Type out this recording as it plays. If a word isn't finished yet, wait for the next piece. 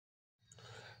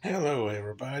Hello,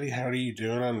 everybody. How are you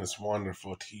doing on this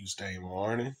wonderful Tuesday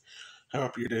morning?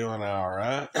 Hope you're doing all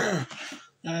right.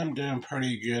 I'm doing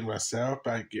pretty good myself.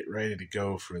 I get ready to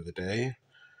go for the day.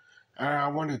 I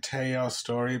want to tell y'all a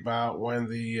story about when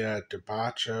the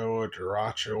debacho or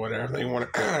derecho, whatever they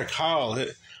want to call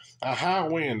it, a high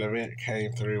wind event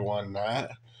came through one night.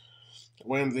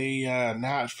 When the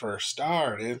night first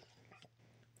started,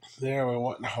 there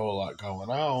wasn't a whole lot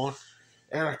going on.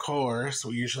 And of course,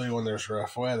 usually when there's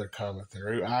rough weather coming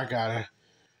through, I gotta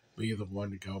be the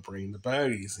one to go bring the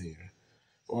buggies in.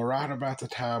 Well, right about the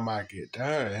time I get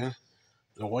done,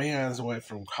 the winds went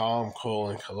from calm, cool,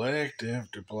 and collective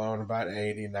to blowing about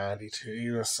 80,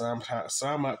 92, and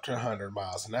some up to 100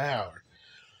 miles an hour.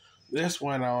 This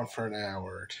went on for an hour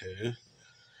or two,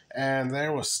 and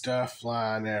there was stuff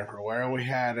flying everywhere. We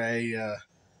had a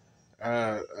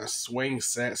swing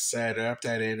set up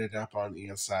that ended up on the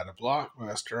inside of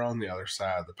Blockbuster on the other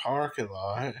side of the parking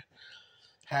lot.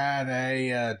 Had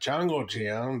a jungle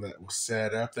gym that was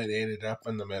set up that ended up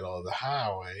in the middle of the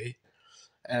highway,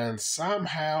 and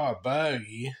somehow a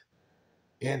buggy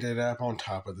ended up on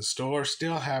top of the store.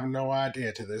 Still have no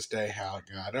idea to this day how it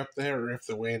got up there or if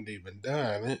the wind even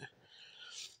done it.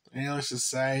 And let's just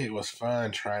say it was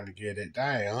fun trying to get it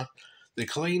down. The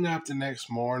cleanup the next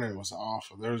morning was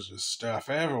awful. There was just stuff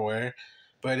everywhere,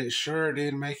 but it sure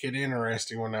did make it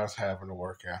interesting when I was having to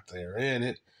work out there in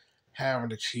it, having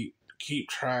to keep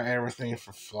trying everything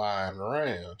from flying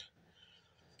around.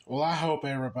 Well, I hope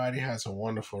everybody has a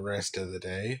wonderful rest of the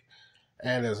day,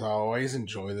 and as always,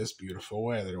 enjoy this beautiful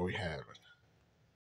weather we have.